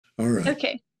All right.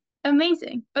 Okay,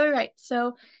 amazing. All right,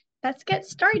 so let's get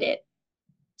started.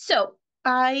 So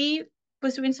I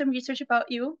was doing some research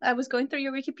about you. I was going through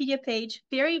your Wikipedia page.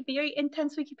 Very, very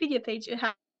intense Wikipedia page you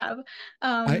have.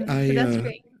 I So I that's uh,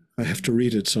 great. I have to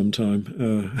read it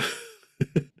sometime.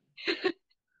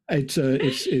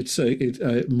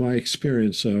 My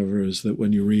experience, however, is that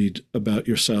when you read about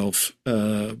yourself,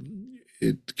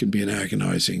 it can be an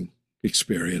agonizing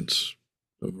experience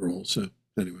overall. So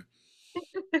anyway,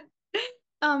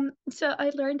 So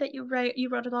I learned that you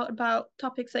wrote a lot about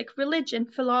topics like religion,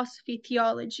 philosophy,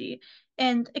 theology,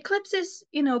 and eclipses.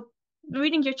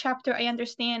 Reading your chapter, I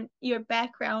understand your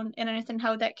background and understand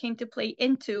how that came to play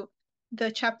into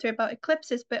the chapter about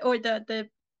eclipses, but or the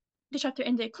chapter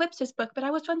in the eclipses book. But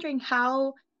I was wondering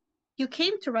how you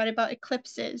came to write about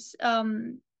eclipses,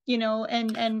 and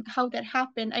how that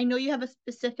happened. I know you have a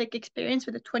specific experience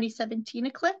with the 2017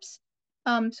 eclipse,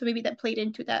 so maybe that played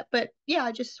into that. But yeah,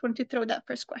 I just wanted to throw that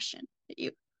first question at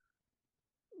you.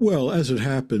 well, as it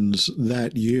happens,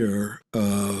 that year,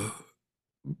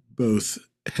 both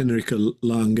Henrike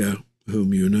Lange,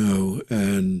 whom you know,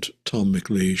 and Tom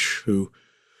McLeish, who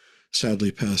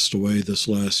sadly passed away this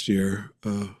last year,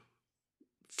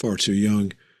 far too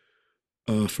young,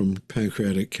 from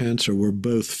pancreatic cancer, were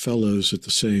both fellows at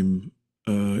the same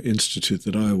institute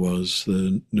that I was,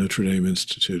 the Notre Dame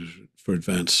Institute for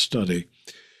Advanced Study.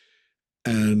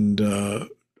 And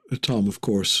Tom, of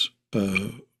course,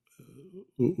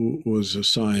 was a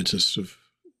scientist of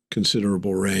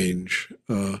considerable range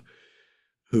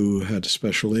who had a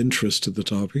special interest in the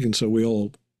topic. And so we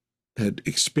all had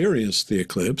experienced the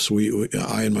eclipse.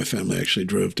 I and my family actually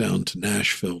drove down to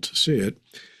Nashville to see it.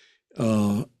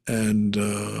 And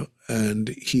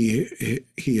he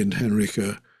and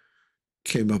Henrike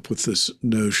came up with this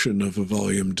notion of a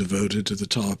volume devoted to the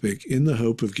topic in the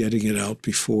hope of getting it out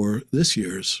before this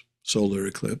year's solar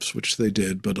eclipse, which they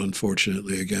did, but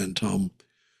unfortunately, again, Tom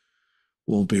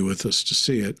won't be with us to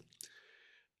see it.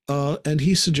 And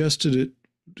he suggested it.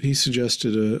 He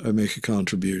suggested I make a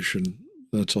contribution.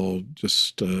 That's all.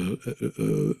 Just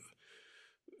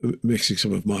mixing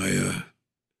some of my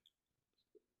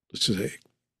let's say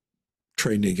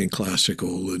training in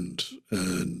classical and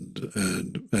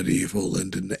medieval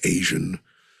and in Asian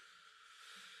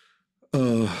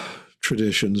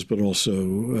traditions, but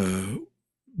also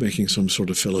making some sort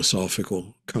of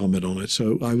philosophical comment on it.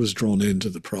 So I was drawn into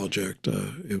the project.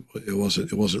 It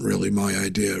wasn't really my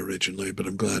idea originally, but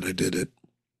I'm glad I did it.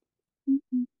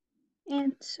 Mhm.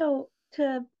 And so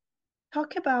to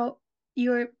talk about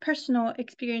your personal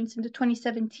experience in the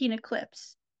 2017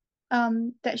 eclipse,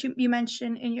 that you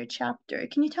mentioned in your chapter,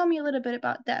 can you tell me a little bit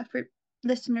about that for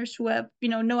listeners who have,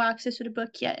 no access to the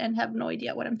book yet and have no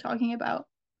idea what I'm talking about?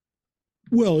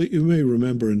 Well, you may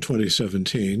remember in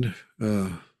 2017,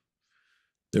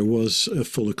 there was a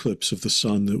full eclipse of the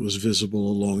sun that was visible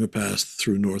along a path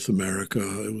through North America.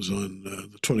 It was on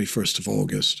the 21st of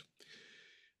August.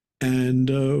 And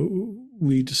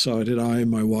we decided, I,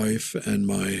 my wife, and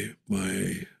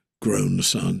my grown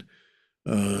son,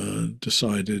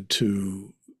 decided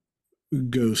to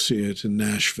go see it in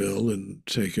Nashville and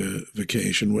take a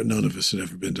vacation. Where none of us had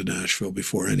ever been to Nashville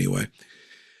before, anyway.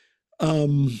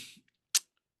 Um,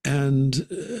 and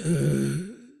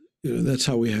that's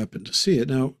how we happened to see it.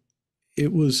 Now,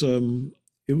 it was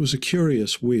it was a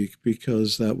curious week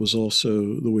because that was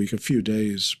also the week, a few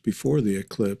days before the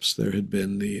eclipse. There had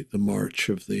been the march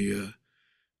of the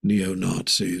neo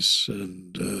Nazis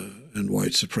and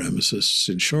white supremacists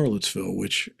in Charlottesville,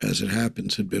 which, as it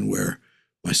happens, had been where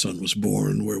my son was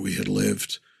born, where we had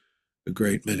lived a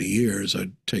great many years.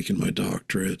 I'd taken my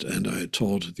doctorate and I had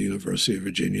taught at the University of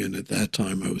Virginia, and at that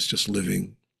time I was just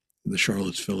living in the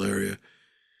Charlottesville area.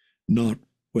 Not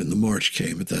when the march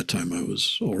came. At that time I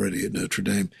was already at Notre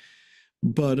Dame.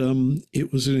 But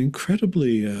it was an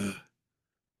incredibly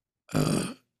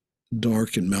uh,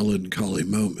 dark and melancholy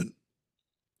moment.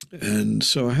 And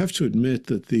so I have to admit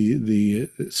that the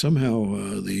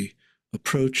somehow the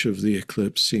approach of the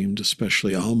eclipse seemed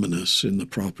especially ominous in the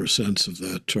proper sense of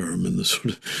that term, in the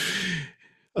sort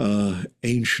of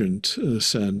ancient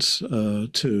sense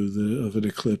of an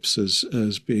eclipse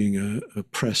as being a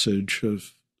presage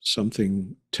of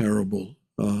something terrible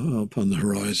upon the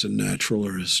horizon, natural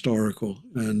or historical.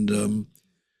 And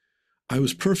I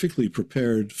was perfectly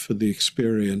prepared for the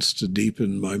experience to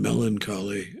deepen my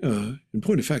melancholy. In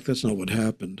point of fact, that's not what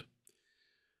happened.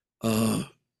 Uh,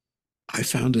 I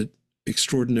found it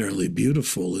extraordinarily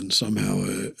beautiful and somehow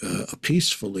a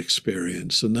peaceful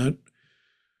experience, and that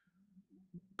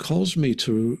calls me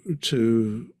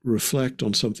to reflect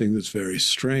on something that's very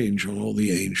strange, on all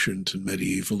the ancient and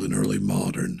medieval and early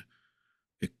modern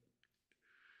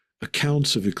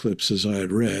accounts of eclipses I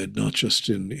had read, not just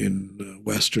in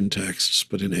Western texts,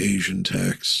 but in Asian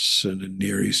texts and in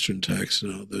Near Eastern texts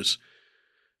and others,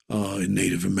 in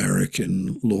Native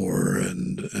American lore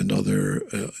and other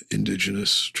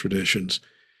indigenous traditions,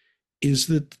 is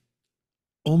that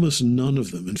almost none of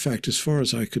them, in fact, as far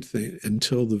as I could think,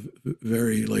 until the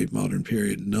very late modern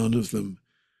period, none of them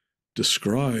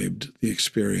described the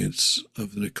experience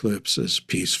of an eclipse as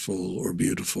peaceful or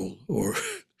beautiful or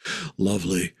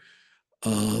lovely.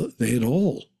 They had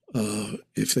all,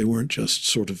 if they weren't just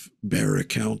sort of bare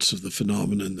accounts of the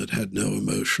phenomenon that had no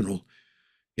emotional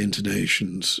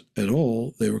intonations at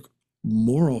all, they were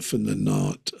more often than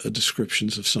not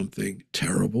descriptions of something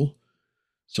terrible,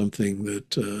 something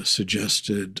that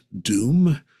suggested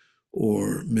doom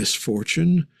or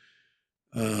misfortune.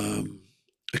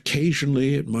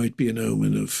 Occasionally, it might be an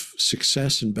omen of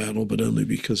success in battle, but only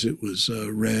because it was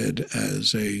read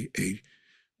as a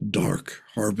dark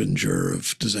harbinger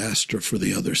of disaster for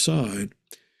the other side.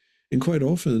 And quite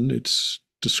often, it's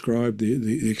described,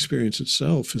 the experience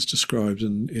itself is described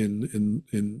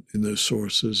in those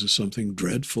sources as something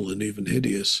dreadful and even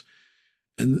hideous.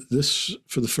 And this,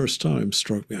 for the first time,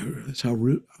 struck me as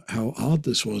how odd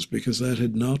this was, because that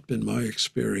had not been my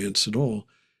experience at all.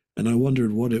 And I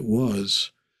wondered what it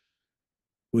was,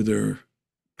 whether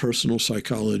personal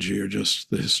psychology or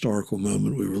just the historical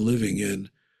moment we were living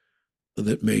in,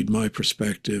 that made my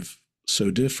perspective so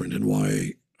different, and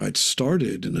why I'd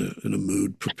started in a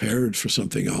mood prepared for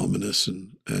something ominous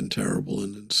and terrible,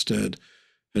 and instead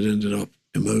had ended up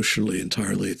emotionally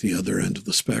entirely at the other end of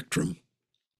the spectrum.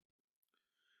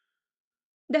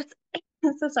 That's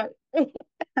so sorry.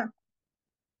 I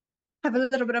have a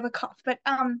little bit of a cough, but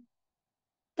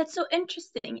that's so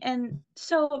interesting. And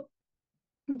so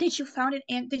did you find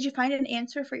an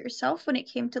answer for yourself when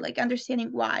it came to like understanding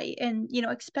why, and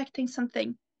expecting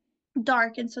something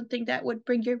dark and something that would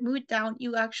bring your mood down,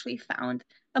 you actually found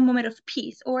a moment of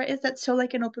peace? Or is that so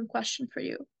like an open question for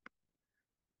you?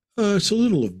 It's a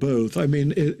little of both. I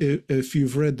mean, if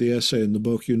you've read the essay in the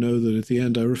book, you know that at the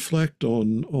end I reflect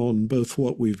on both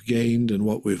what we've gained and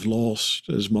what we've lost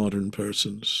as modern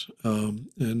persons.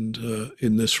 And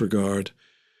in this regard,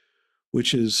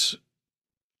 which is,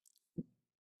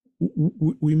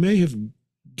 we may have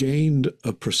gained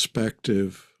a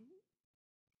perspective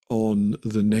on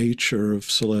the nature of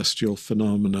celestial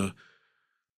phenomena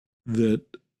that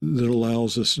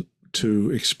allows us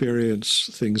to experience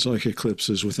things like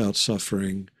eclipses without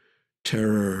suffering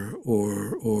terror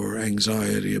or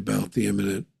anxiety about the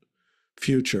imminent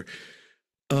future.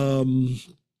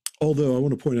 Although I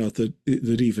want to point out that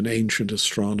even ancient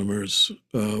astronomers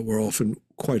were often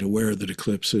quite aware that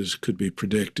eclipses could be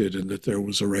predicted, and that there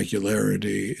was a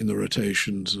regularity in the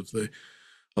rotations of the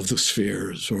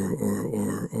spheres,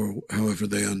 or however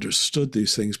they understood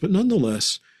these things. But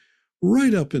nonetheless,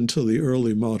 right up until the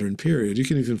early modern period, you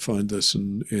can even find this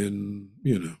in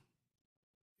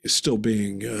still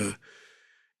being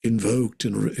invoked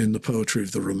in the poetry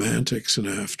of the Romantics and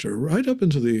after, right up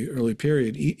into the early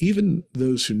period. Even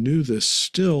those who knew this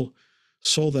still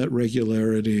saw that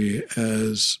regularity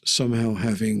as somehow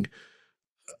having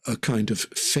a kind of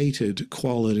fated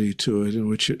quality to it, in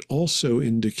which it also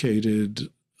indicated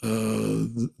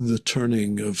the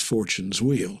turning of fortune's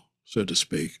wheel, so to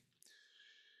speak.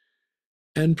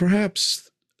 And perhaps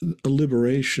a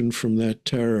liberation from that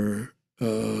terror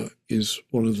is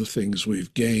one of the things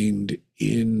we've gained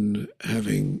in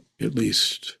having, at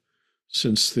least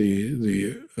since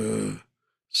the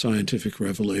scientific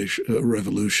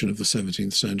revolution of the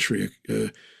 17th century,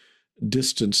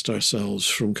 distanced ourselves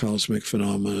from cosmic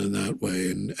phenomena in that way,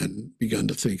 and begun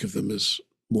to think of them as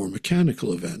more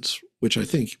mechanical events, which I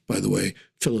think, by the way,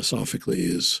 philosophically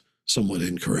is somewhat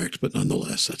incorrect, but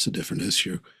nonetheless, that's a different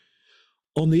issue.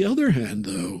 On the other hand,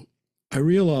 though, I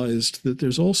realized that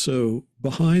there's also,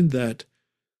 behind that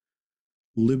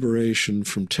liberation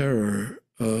from terror,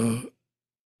 a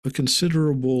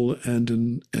considerable and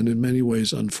in many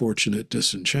ways unfortunate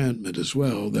disenchantment as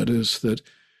well. That is, that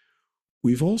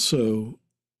we've also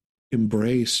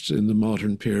embraced in the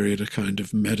modern period a kind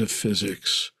of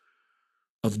metaphysics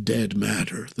of dead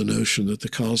matter, the notion that the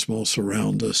cosmos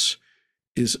around us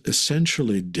is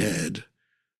essentially dead,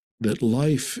 that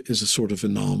life is a sort of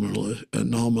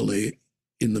anomaly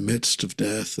in the midst of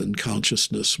death, and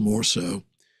consciousness more so,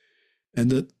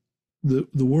 and that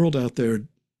the world out there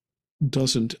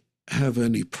doesn't have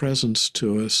any presence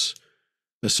to us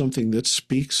as something that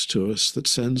speaks to us, that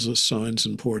sends us signs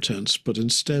and portents, but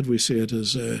instead we see it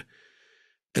as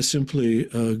simply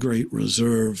a great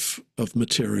reserve of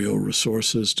material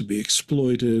resources to be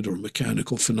exploited, or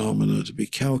mechanical phenomena to be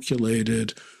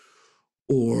calculated,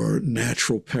 or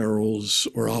natural perils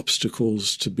or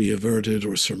obstacles to be averted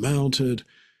or surmounted,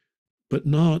 but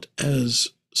not as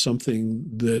something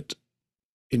that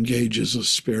engages us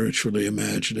spiritually,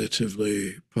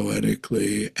 imaginatively,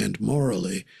 poetically, and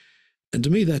morally. And to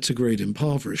me, that's a great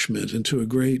impoverishment, and to a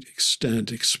great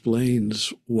extent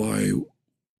explains why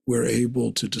we're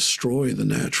able to destroy the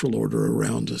natural order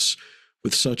around us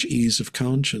with such ease of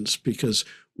conscience, because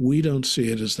we don't see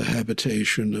it as the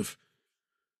habitation of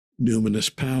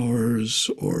numinous powers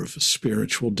or of a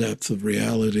spiritual depth of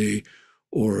reality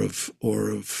or of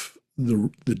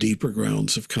the deeper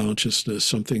grounds of consciousness,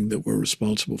 something that we're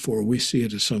responsible for. We see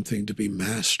it as something to be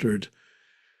mastered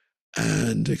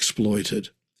and exploited.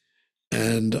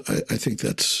 And I think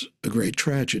that's a great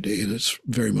tragedy, and it's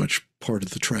very much part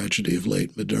of the tragedy of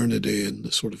late modernity and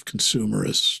the sort of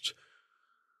consumerist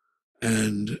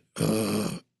and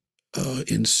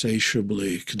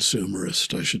insatiably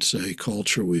consumerist, I should say,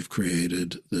 culture we've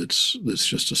created that's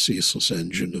just a ceaseless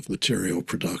engine of material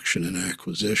production and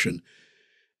acquisition.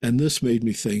 And this made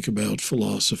me think about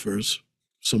philosophers,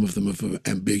 some of them of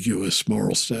ambiguous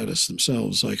moral status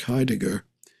themselves, like Heidegger,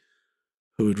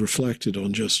 who had reflected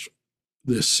on just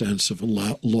this sense of a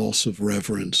loss of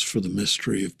reverence for the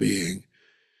mystery of being.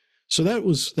 So that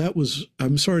was.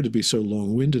 I'm sorry to be so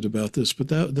long-winded about this, but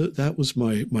that was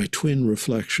my twin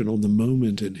reflection on the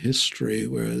moment in history,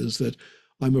 whereas that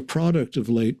I'm a product of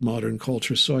late modern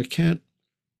culture, so I can't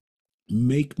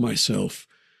make myself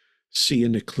see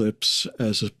an eclipse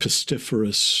as a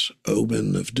pestiferous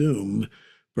omen of doom,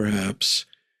 perhaps.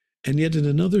 And yet, in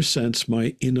another sense,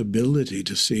 my inability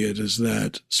to see it as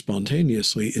that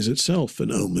spontaneously is itself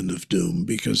an omen of doom,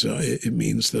 because it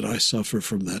means that I suffer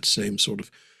from that same sort of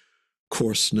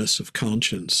coarseness of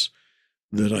conscience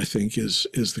that I think is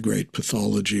the great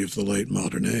pathology of the late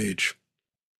modern age.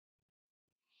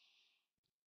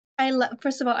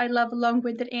 First of all, I love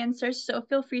long-winded answers, so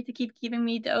feel free to keep giving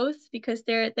me those because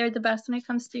they're the best when it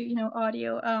comes to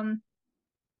audio.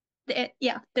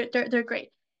 They're great.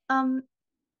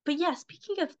 But yeah,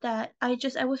 speaking of that, I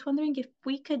was wondering if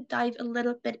we could dive a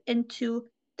little bit into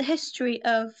the history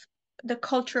of the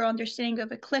cultural understanding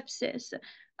of eclipses.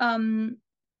 Um,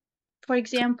 for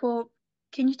example,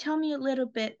 can you tell me a little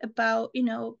bit about,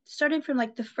 starting from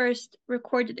like the first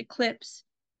recorded eclipse,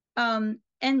 and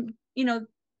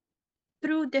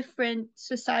through different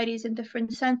societies and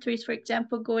different centuries, for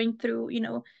example, going through,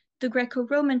 the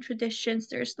Greco-Roman traditions,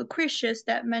 there's Lucretius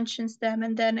that mentions them,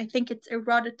 and then I think it's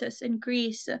Herodotus in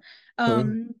Greece,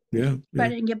 Yeah.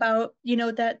 writing about,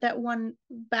 that one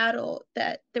battle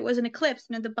that there was an eclipse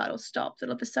and then the battle stopped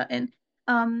all of a sudden.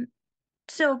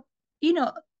 So, you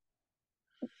know,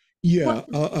 Yeah.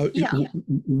 yeah.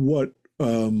 What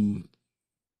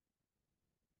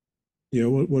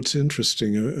what's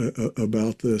interesting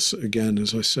about this, again,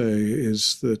 as I say,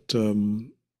 is that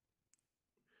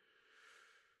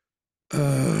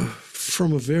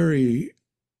from a very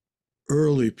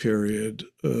early period,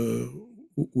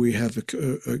 we have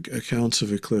accounts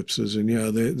of eclipses, and yeah,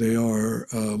 they are,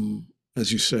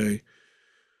 as you say,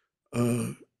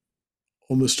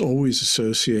 almost always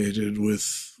associated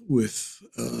with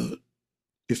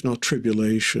if not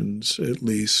tribulations, at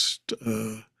least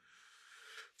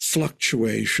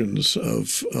fluctuations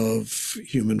of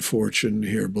human fortune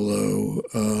here below.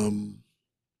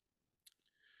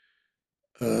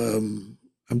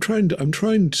 I'm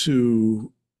trying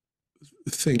to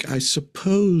think. I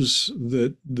suppose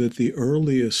that the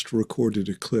earliest recorded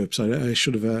eclipse. I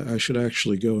should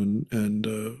actually go and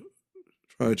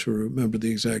try to remember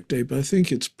the exact date, but I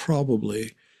think it's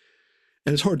probably,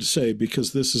 and it's hard to say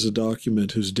because this is a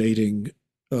document whose dating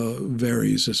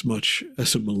varies as much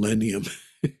as a millennium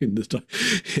in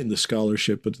the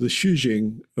scholarship. But the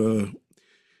Xujing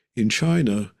in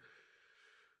China,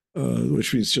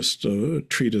 which means just a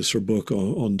treatise or book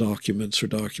on documents or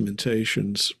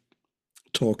documentations,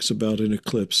 talks about an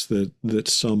eclipse that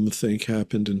some think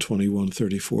happened in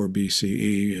 2134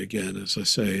 BCE. Again, as I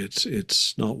say,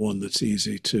 it's not one that's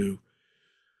easy to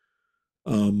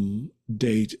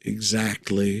date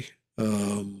exactly.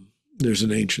 There's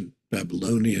an ancient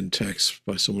Babylonian text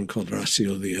by someone called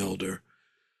Rasil the Elder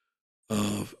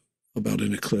about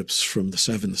an eclipse from the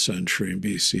 7th century in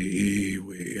BCE.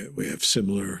 We have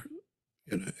similar,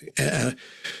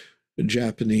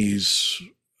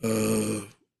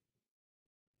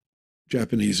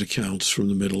 Japanese accounts from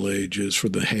the Middle Ages for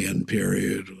the Heian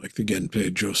period, like the Genpei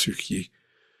Josuki.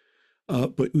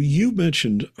 But you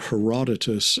mentioned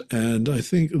Herodotus, and I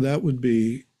think that would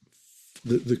be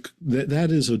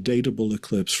that is a datable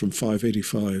eclipse from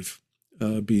 585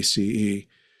 BCE.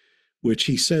 which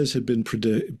he says had been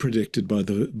predicted by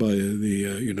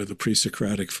the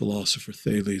pre-Socratic philosopher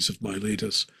Thales of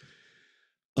Miletus.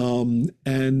 And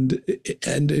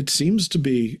it seems to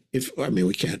be,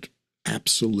 we can't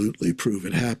absolutely prove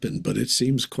it happened, but it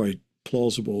seems quite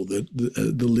plausible that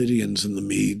the Lydians and the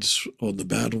Medes on the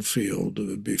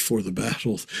battlefield before the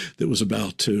battle that was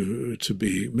about to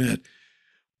be met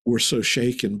were so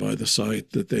shaken by the sight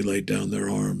that they laid down their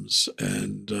arms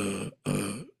and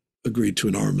agreed to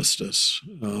an armistice.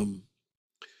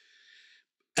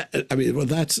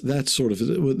 That's sort of,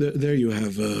 there you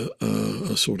have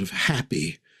a sort of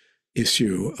happy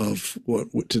issue of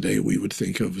what today we would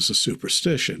think of as a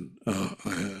superstition.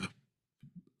 The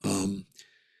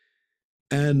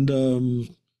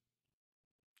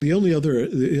only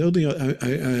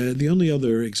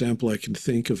other example I can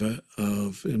think of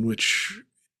in which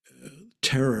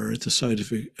terror at the sight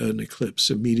of an eclipse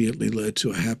immediately led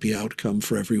to a happy outcome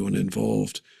for everyone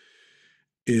involved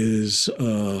is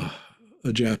a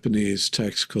Japanese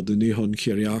text called the Nihon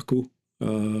Kiraku,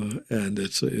 and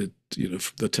it's from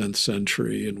the 10th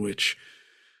century, in which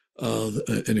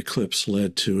an eclipse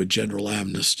led to a general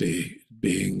amnesty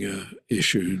being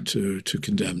issued to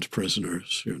condemned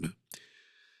prisoners.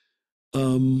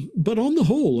 But on the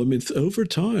whole, over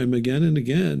time, again and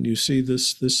again, you see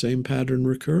this same pattern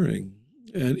recurring.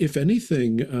 And if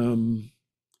anything,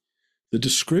 the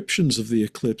descriptions of the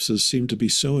eclipses seem to be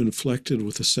so inflected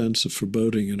with a sense of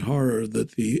foreboding and horror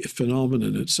that the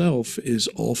phenomenon itself is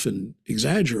often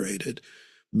exaggerated.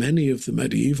 Many of the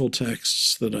medieval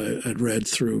texts that I had read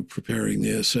through preparing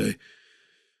the essay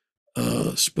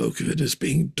spoke of it as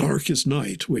being dark as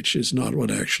night, which is not what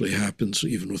actually happens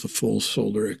even with a full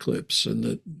solar eclipse, and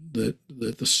that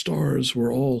the stars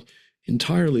were all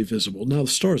entirely visible. Now, the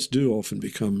stars do often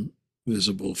become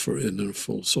visible in a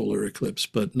full solar eclipse,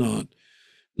 but not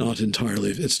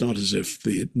entirely. It's not as if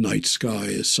the night sky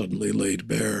is suddenly laid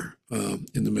bare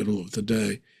in the middle of the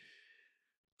day.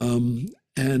 In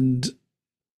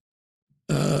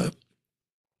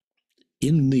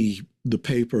the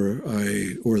paper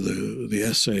the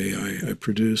essay I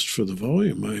produced for the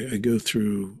volume, I go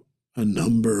through a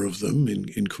number of them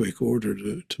in quick order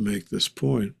to make this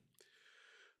point.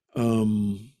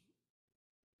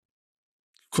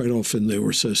 Quite often they were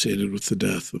associated with the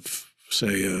death of,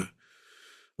 say,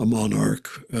 a monarch.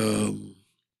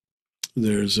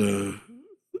 There's a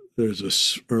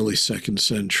early 2nd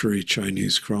century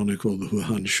Chinese chronicle, the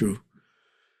Huanshu,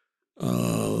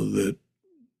 that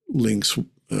links,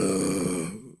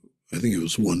 I think it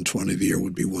was 120, the year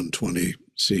would be 120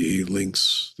 CE,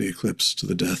 links the eclipse to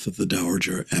the death of the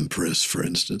Dowager Empress, for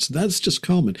instance. That's just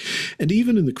common. And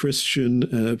even in the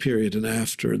Christian period and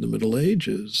after, in the Middle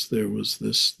Ages, there was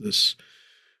this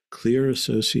clear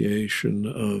association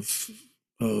of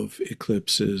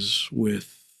eclipses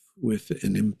with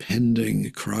an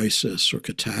impending crisis or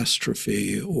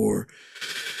catastrophe or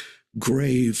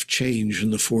grave change in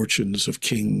the fortunes of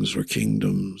kings or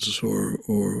kingdoms or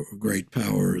great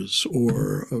powers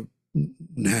or a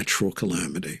natural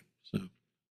calamity. So,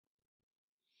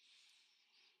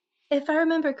 if I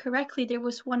remember correctly, there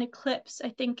was one eclipse. I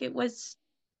think it was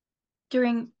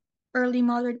during early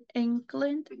modern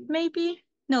England, maybe.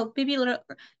 No, maybe a little,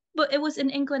 but it was in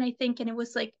England, I think, and it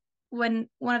was like when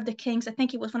one of the kings, I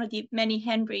think it was one of the many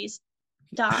Henrys,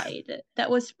 died. That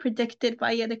was predicted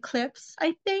by an eclipse,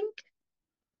 I think.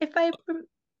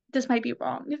 This might be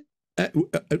wrong.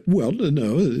 Well,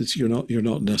 no, you're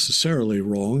not necessarily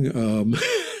wrong.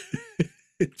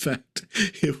 In fact,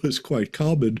 it was quite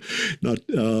common. I'm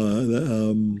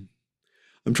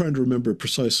trying to remember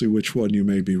precisely which one you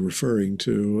may be referring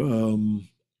to.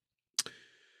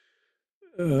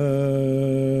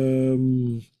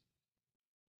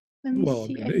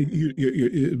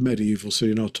 You're medieval, so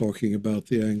you're not talking about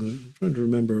the Anglo. I'm trying to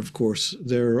remember. Of course,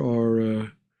 there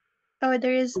are.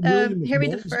 There is Harry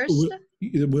the First.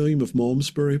 William of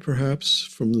Malmesbury, perhaps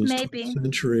from the 12th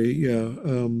century. Yeah,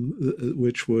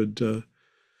 which would.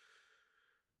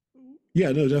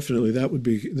 Yeah, no, definitely that would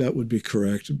be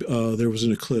correct. There was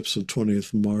an eclipse on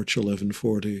 20th March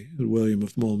 1140, and William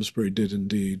of Malmesbury did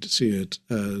indeed see it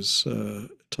as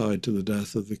tied to the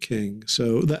death of the king.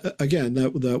 So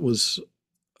that was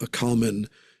a common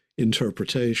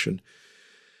interpretation,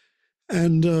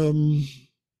 and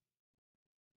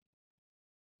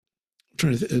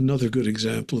another good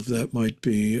example of that might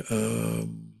be.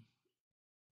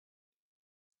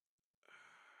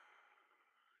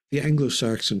 The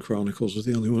Anglo-Saxon Chronicles was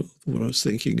the only one I was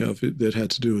thinking of that had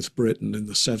to do with Britain in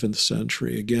the 7th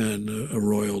century. Again, a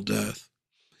royal death.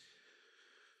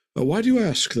 Why do you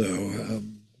ask, though?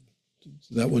 Did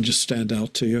that one just stand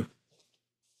out to you?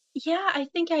 Yeah, I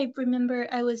think I remember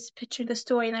I was picturing the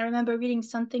story and I remember reading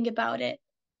something about it.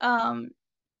 Um,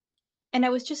 and I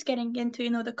was just getting into,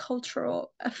 the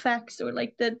cultural effects or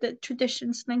like the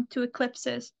traditions linked to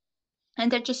eclipses.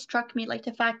 And that just struck me, like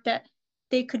the fact that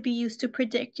they could be used to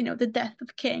predict, the death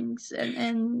of kings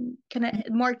and kind of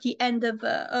mark the end of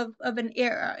an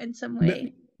era in some Now,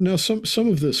 way. now, some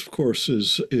of this, of course,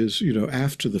 is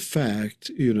after the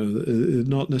fact.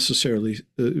 Not necessarily.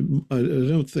 I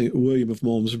don't think William of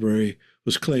Malmesbury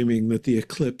was claiming that the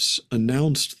eclipse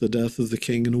announced the death of the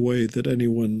king in a way that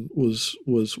anyone was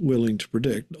willing to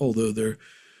predict. Although there,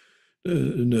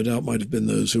 no doubt, might have been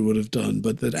those who would have done,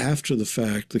 but that after the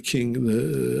fact, the king,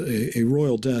 a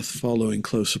royal death following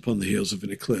close upon the heels of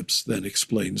an eclipse, then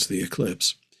explains the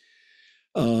eclipse.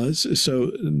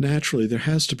 So naturally, there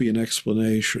has to be an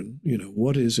explanation.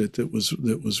 What is it that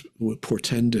was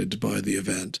portended by the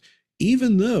event?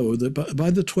 Even though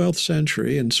by the 12th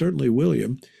century, and certainly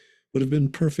William would have been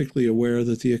perfectly aware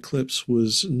that the eclipse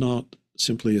was not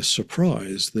simply a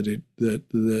surprise, that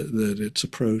its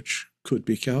approach could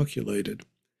be calculated.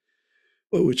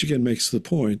 But which again makes the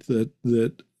point that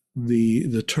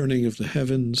the turning of the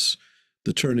heavens,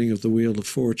 the turning of the wheel of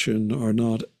fortune are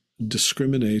not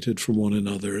discriminated from one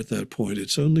another at that point.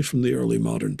 It's only from the early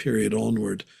modern period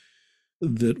onward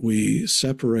that we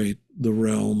separate the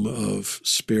realm of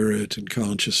spirit and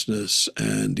consciousness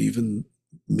and even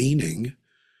meaning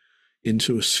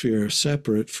into a sphere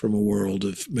separate from a world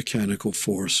of mechanical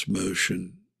force,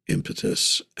 motion,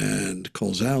 impetus, and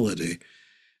causality.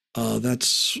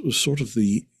 That's sort of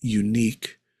the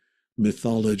unique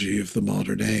mythology of the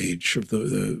modern age, of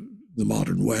the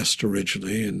modern West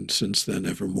originally, and since then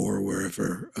ever more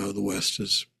wherever the West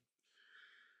is,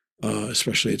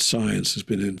 especially its science, has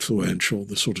been influential.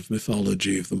 The sort of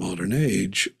mythology of the modern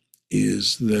age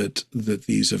is that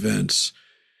these events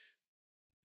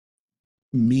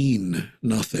mean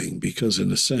nothing because,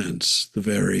 in a sense, the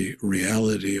very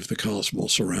reality of the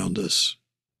cosmos around us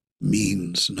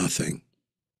means nothing.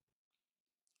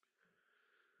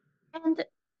 And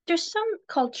there's some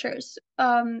cultures,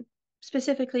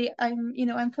 specifically,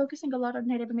 I'm focusing a lot on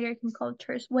Native American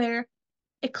cultures where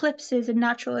eclipses and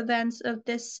natural events of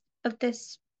this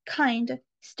kind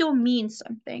still mean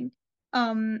something.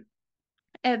 Um,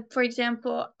 for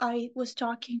example, I was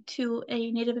talking to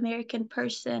a Native American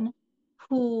person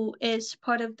who is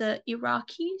part of the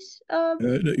Iraqis,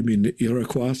 You mean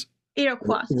Iroquois?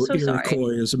 Iroquois. Or So sorry.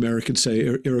 Iroquois, as Americans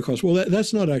say, Iroquois. Well,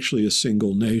 that's not actually a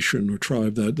single nation or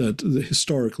tribe. That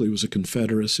historically was a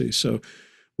confederacy. So,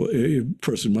 well, a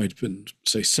person might have been,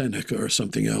 say, Seneca or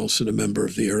something else, and a member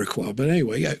of the Iroquois. But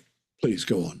anyway, yeah, please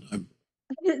go on.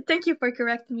 Thank you for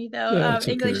correcting me, though. Yeah, it's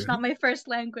English okay. is not my first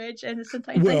language, and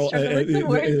sometimes I Well, struggle with some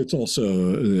words. it's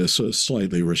also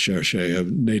slightly recherche.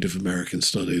 Native American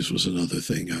studies was another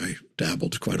thing I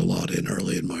dabbled quite a lot in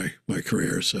early in my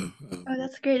career. So, Oh,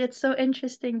 that's great. It's so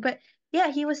interesting. But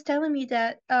yeah, he was telling me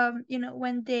that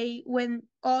when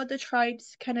all the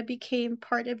tribes kind of became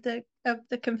part of the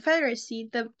Confederacy,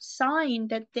 the sign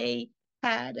that they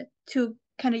had to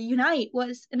kind of unite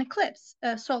was an eclipse,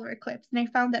 a solar eclipse. And I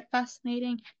found that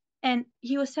fascinating. And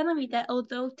he was telling me that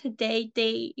although today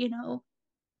they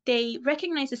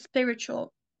recognize a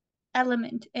spiritual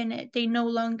element in it, they no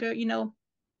longer,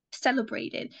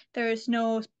 celebrated. There's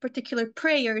no particular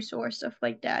prayers or stuff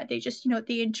like that. They just,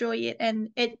 they enjoy it and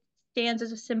it stands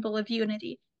as a symbol of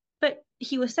unity. But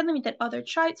he was telling me that other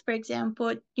tribes, for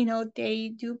example, they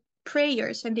do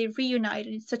prayers and they reunite,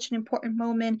 and it's such an important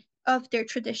moment of their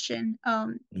tradition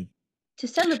to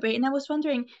celebrate. And I was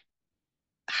wondering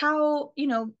how,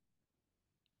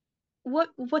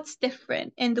 what's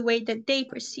different in the way that they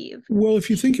perceive. well, if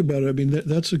you think about it, I mean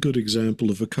that's a good example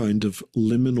of a kind of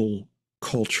liminal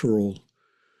cultural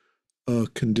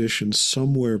condition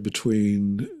somewhere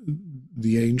between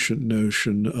the ancient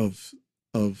notion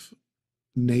of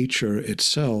nature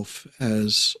itself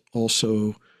as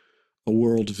also a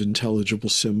world of intelligible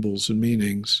symbols and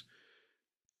meanings,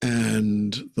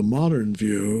 and the modern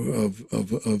view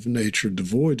of nature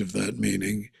devoid of that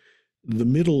meaning. The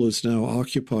middle is now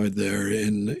occupied there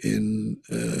in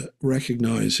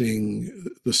recognizing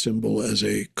the symbol as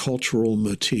a cultural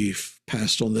motif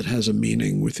passed on that has a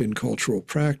meaning within cultural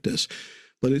practice,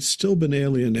 but it's still been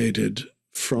alienated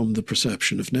from the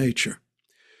perception of nature.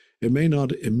 It may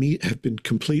not have been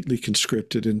completely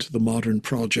conscripted into the modern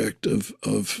project of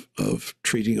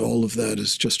treating all of that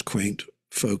as just quaint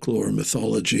folklore,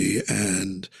 mythology,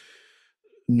 and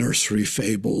nursery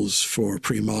fables for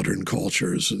pre-modern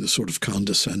cultures, the sort of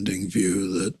condescending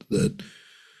view that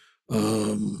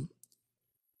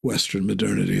Western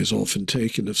modernity has often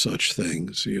taken of such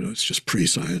things. It's just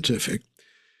pre-scientific.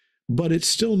 but it's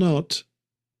still not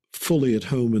fully at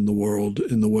home in the world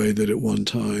in the way that at one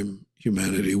time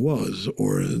humanity was,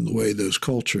 or in the way those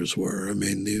cultures were. I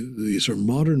mean, these are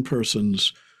modern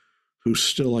persons who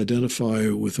still identify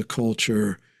with a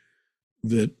culture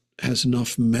that has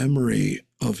enough memory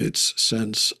of its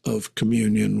sense of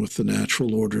communion with the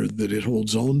natural order that it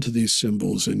holds on to these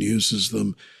symbols and uses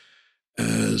them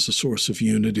as a source of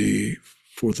unity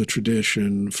for the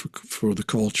tradition, for the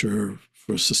culture,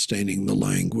 for sustaining the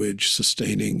language,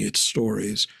 sustaining its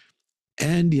stories.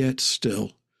 And yet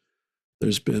still,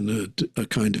 there's been a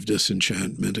kind of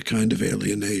disenchantment, a kind of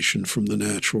alienation from the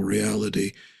natural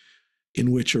reality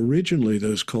in which originally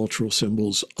those cultural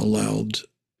symbols allowed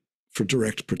for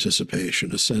direct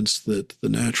participation, a sense that the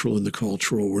natural and the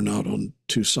cultural were not on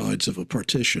two sides of a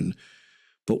partition,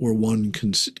 but were one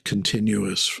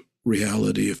continuous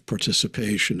reality of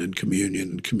participation and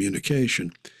communion and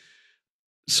communication.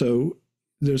 So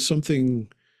there's something,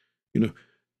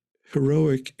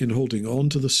 heroic in holding on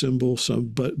to the symbol,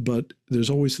 but there's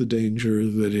always the danger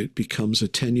that it becomes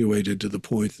attenuated to the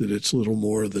point that it's little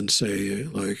more than, say,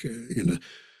 like,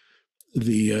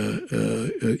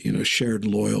 the shared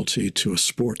loyalty to a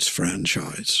sports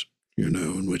franchise,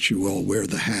 in which you all wear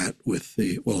the hat with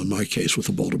in my case, with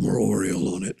the Baltimore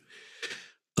Oriole on it.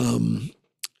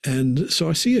 And so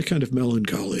I see a kind of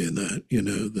melancholy in that,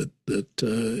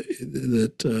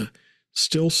 that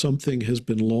still something has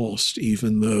been lost,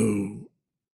 even though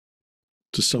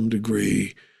to some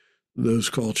degree those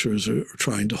cultures are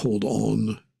trying to hold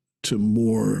on to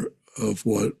more of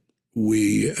what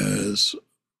we as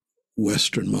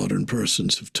Western modern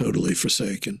persons have totally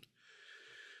forsaken.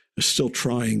 They're still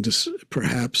trying to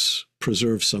perhaps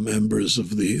preserve some embers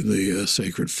of the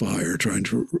sacred fire, trying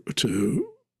to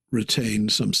retain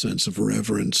some sense of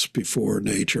reverence before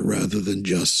nature rather than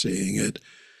just seeing it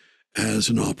as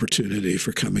an opportunity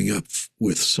for coming up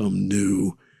with some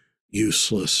new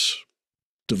useless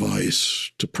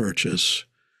device to purchase.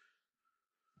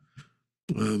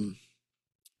 That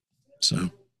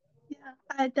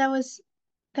was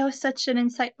such an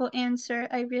insightful answer.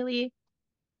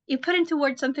 You put into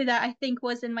words something that I think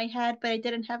was in my head, but I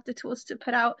didn't have the tools to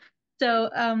put out. So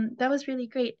that was really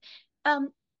great.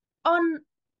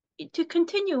 To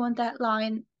continue on that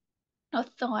line of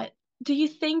thought, do you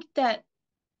think that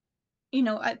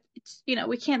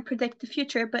we can't predict the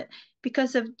future, but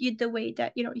because of the way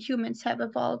that humans have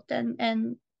evolved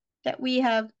and that we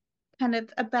have kind of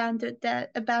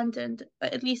abandoned,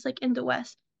 at least like in the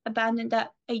West, abandoned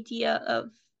that idea of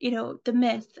the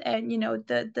myth and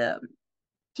the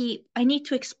I need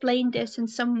to explain this in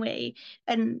some way,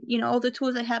 and all the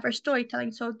tools I have are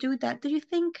storytelling, so I'll do that.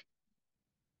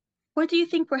 Where do you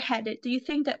think we're headed? Do you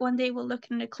think that one day we'll look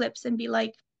at an eclipse and be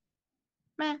like,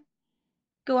 meh,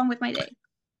 go on with my day?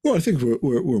 Well, I think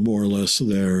we're more or less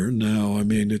there now. I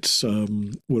mean, it's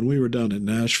when we were down in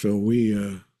Nashville, we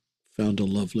found a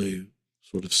lovely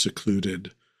sort of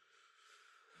secluded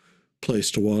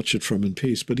place to watch it from in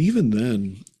peace. But even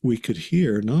then, we could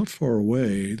hear not far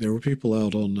away. There were people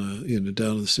out on down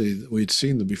in the city. We'd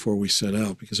seen them before we set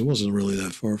out because it wasn't really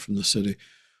that far from the city.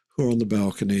 Who were on the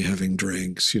balcony having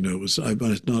drinks. It was I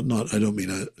don't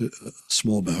mean a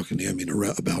small balcony. I mean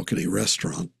a balcony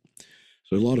restaurant.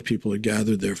 So a lot of people had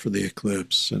gathered there for the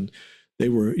eclipse, and they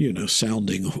were,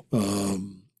 sounding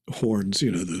horns,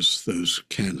 those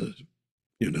cans,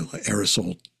 like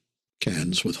aerosol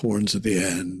cans with horns at the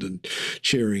end, and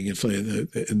cheering and playing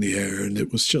in the air. And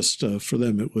it was just for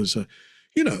them, it was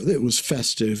it was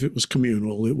festive, it was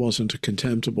communal, it wasn't a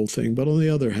contemptible thing. But on the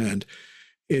other hand,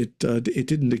 it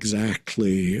didn't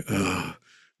exactly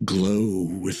glow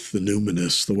with the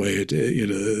numinous the way it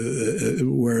did,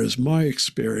 whereas my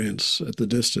experience at the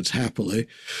distance, happily,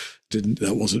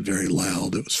 that wasn't very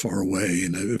loud. It was far away,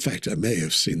 and in fact, I may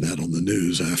have seen that on the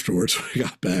news afterwards when I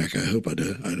got back. I hope I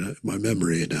did. My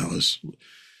memory now it's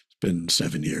been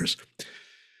 7 years.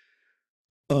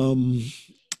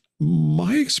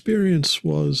 My experience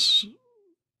was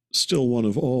still one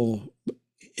of awe.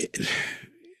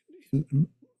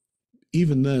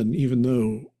 Even then, even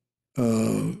though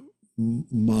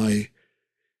my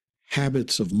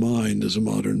habits of mind as a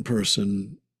modern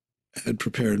person had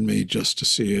prepared me just to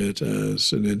see it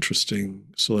as an interesting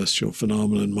celestial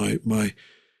phenomenon, my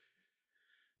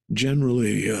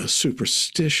generally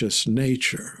superstitious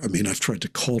nature. I mean, I've tried to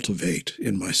cultivate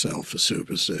in myself a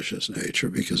superstitious nature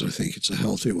because I think it's a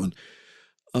healthy one.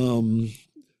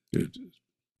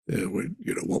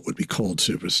 What would be called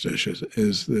superstitious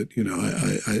is that,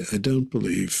 I don't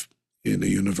believe in a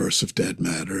universe of dead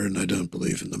matter, and I don't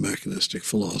believe in the mechanistic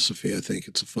philosophy. I think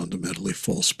it's a fundamentally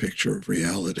false picture of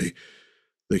reality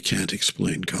They can't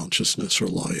explain consciousness or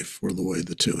life or the way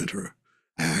the two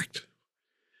interact.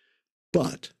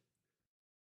 But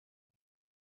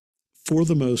for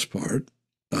the most part,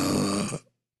 I'm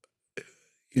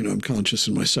conscious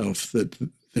in myself that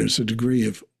there's a degree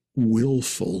of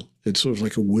it's sort of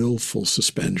like a willful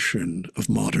suspension of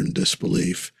modern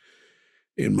disbelief,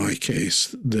 in my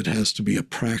case, that has to be a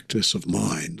practice of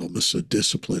mind, almost a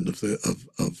discipline of the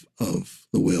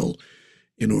will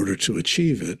in order to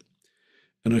achieve it.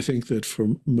 And I think that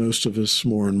for most of us,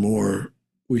 more and more,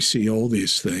 we see all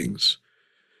these things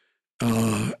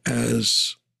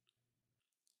as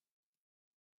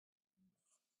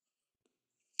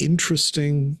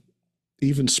interesting,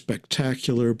 even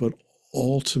spectacular, but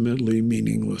ultimately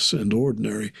meaningless and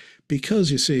ordinary.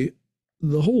 Because, you see,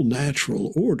 the whole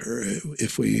natural order,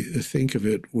 if we think of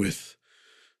it with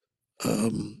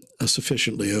a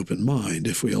sufficiently open mind,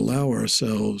 if we allow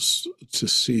ourselves to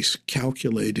cease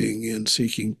calculating and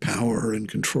seeking power and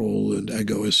control and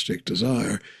egoistic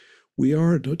desire, we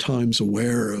are at times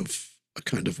aware of a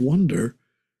kind of wonder,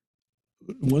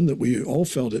 one that we all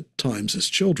felt at times as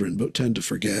children, but tend to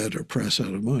forget or press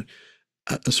out of mind,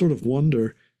 a sort of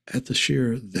wonder at the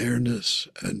sheer there-ness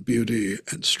and beauty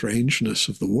and strangeness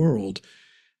of the world.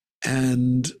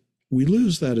 And we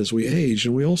lose that as we age,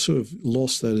 and we also have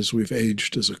lost that as we've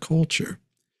aged as a culture.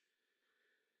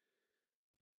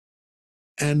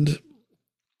 And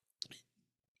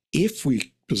if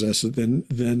we possess it,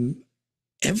 then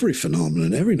every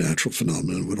phenomenon, every natural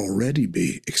phenomenon would already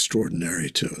be extraordinary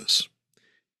to us.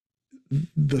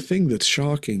 The thing that's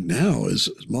shocking now as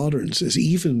moderns is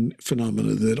even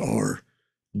phenomena that are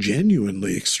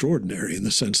genuinely extraordinary in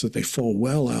the sense that they fall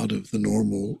well out of the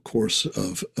normal course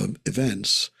of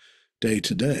events day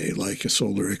to day, like a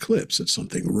solar eclipse. It's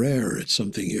something rare. It's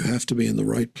something you have to be in the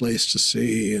right place to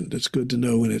see, and it's good to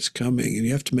know when it's coming, and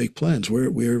you have to make plans.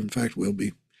 We're in fact, will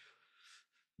be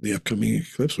the upcoming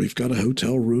eclipse. We've got a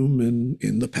hotel room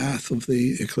in the path of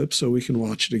the eclipse so we can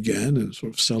watch it again and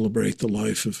sort of celebrate the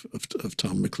life of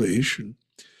Tom McLeish, and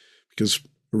because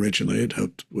originally I'd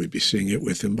hoped we'd be seeing it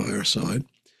with him by our side.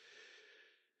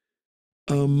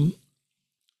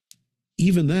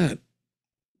 Even that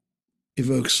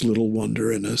evokes little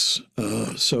wonder in us.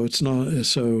 So it's not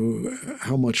so.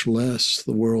 How much less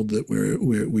the world that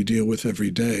we deal with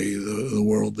every day, the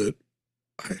world that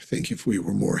I think if we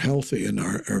were more healthy in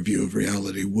our view of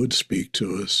reality would speak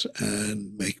to us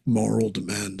and make moral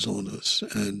demands on us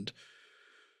and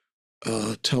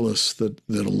tell us that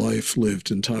a life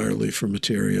lived entirely for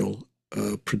material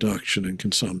production and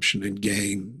consumption and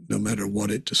gain, no matter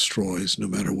what it destroys, no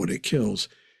matter what it kills,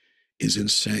 is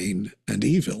insane and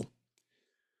evil.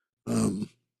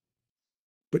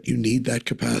 But you need that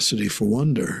capacity for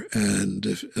wonder, and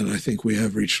I think we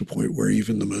have reached a point where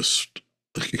even the most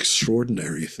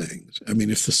extraordinary things. I mean,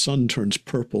 if the sun turns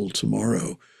purple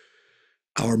tomorrow,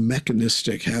 our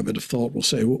mechanistic habit of thought will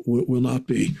say will not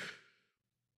be.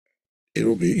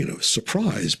 It'll be,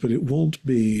 surprise, but it won't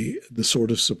be the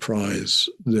sort of surprise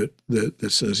that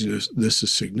says, this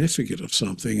is significant of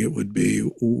something. It would be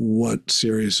what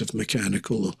series of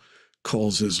mechanical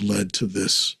causes led to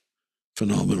this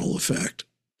phenomenal effect.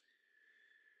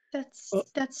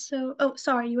 That's so. Oh,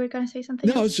 sorry, you were going to say something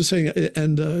No, else? I was just saying,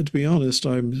 and to be honest,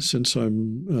 since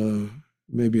I'm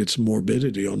maybe it's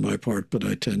morbidity on my part, but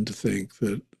I tend to think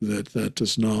that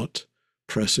does not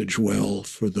presage well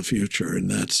for the future in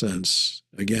that sense.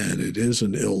 Again, it is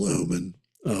an ill omen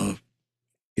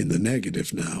in the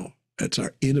negative now. It's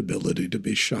our inability to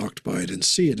be shocked by it and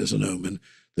see it as an omen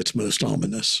that's most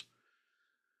ominous.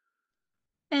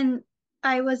 And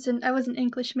I was an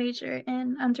English major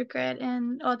in undergrad,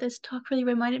 and all this talk really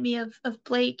reminded me of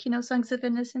Blake, Songs of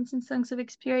Innocence and Songs of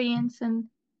Experience, and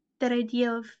that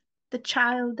idea of the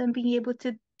child and being able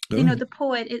to, the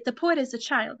poet is a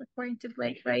child, according to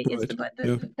Blake, right? Is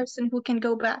the person who can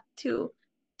go back to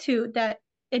that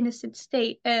innocent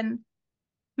state, and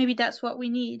maybe that's what we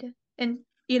need, and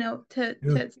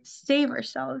to save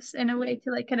ourselves in a way,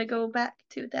 to like kind of go back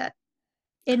to that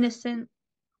innocent.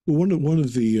 Well, one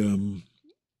of the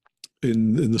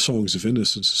in the Songs of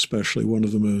Innocence, especially, one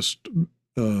of the most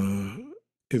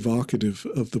evocative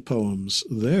of the poems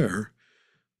there,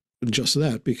 just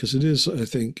that, because it is, I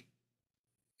think,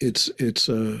 it's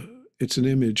an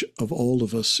image of all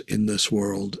of us in this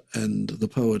world, and the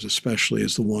poet especially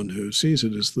is the one who sees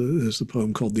it as the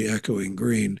poem called "The Echoing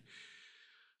Green,"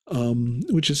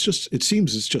 which is just, it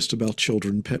seems it's just about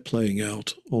children playing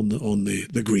out on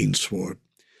the greensward.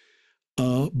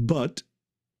 But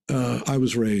I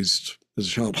was raised as a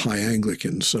child high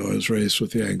Anglican, so I was raised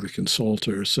with the Anglican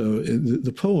Psalter. So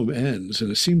the poem ends,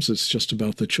 and it seems it's just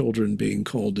about the children being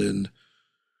called in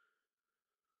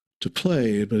to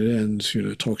play, but it ends,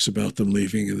 talks about them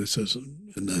leaving, and it says,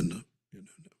 and then,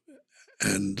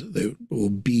 and they will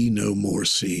be no more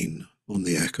seen on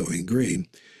the echoing green.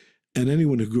 And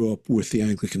anyone who grew up with the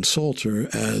Anglican Psalter,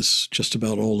 as just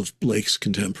about all of Blake's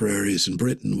contemporaries in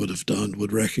Britain would have done,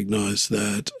 would recognize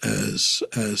that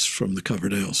as from the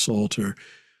Coverdale Psalter,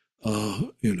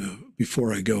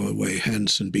 before I go away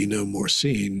hence and be no more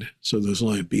seen. So those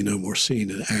lines, be no more seen,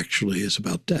 it actually is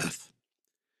about death.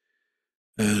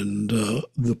 And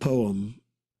the poem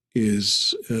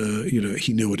is,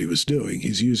 he knew what he was doing.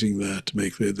 He's using that to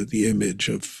make clear that the image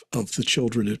of the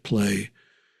children at play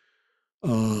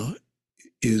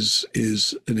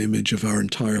is an image of our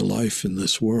entire life in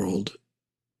this world.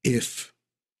 If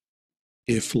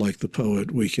like the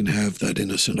poet, we can have that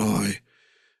innocent eye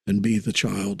and be the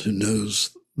child who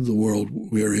knows the world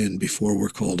we're in before we're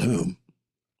called home.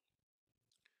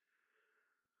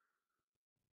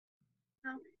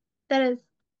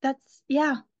 That's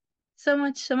so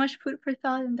much food for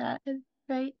thought in that,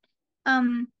 right?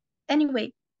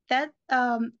 Anyway, that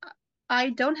I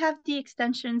don't have the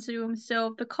extension Zoom,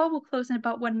 so the call will close in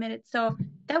about 1 minute. So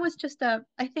that was just I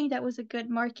think that was a good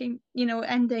marking,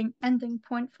 ending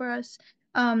point for us.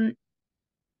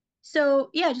 So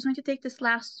yeah, I just want to take this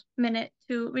last minute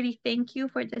to really thank you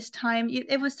for this time.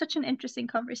 It was such an interesting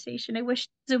conversation. I wish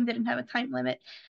Zoom didn't have a time limit.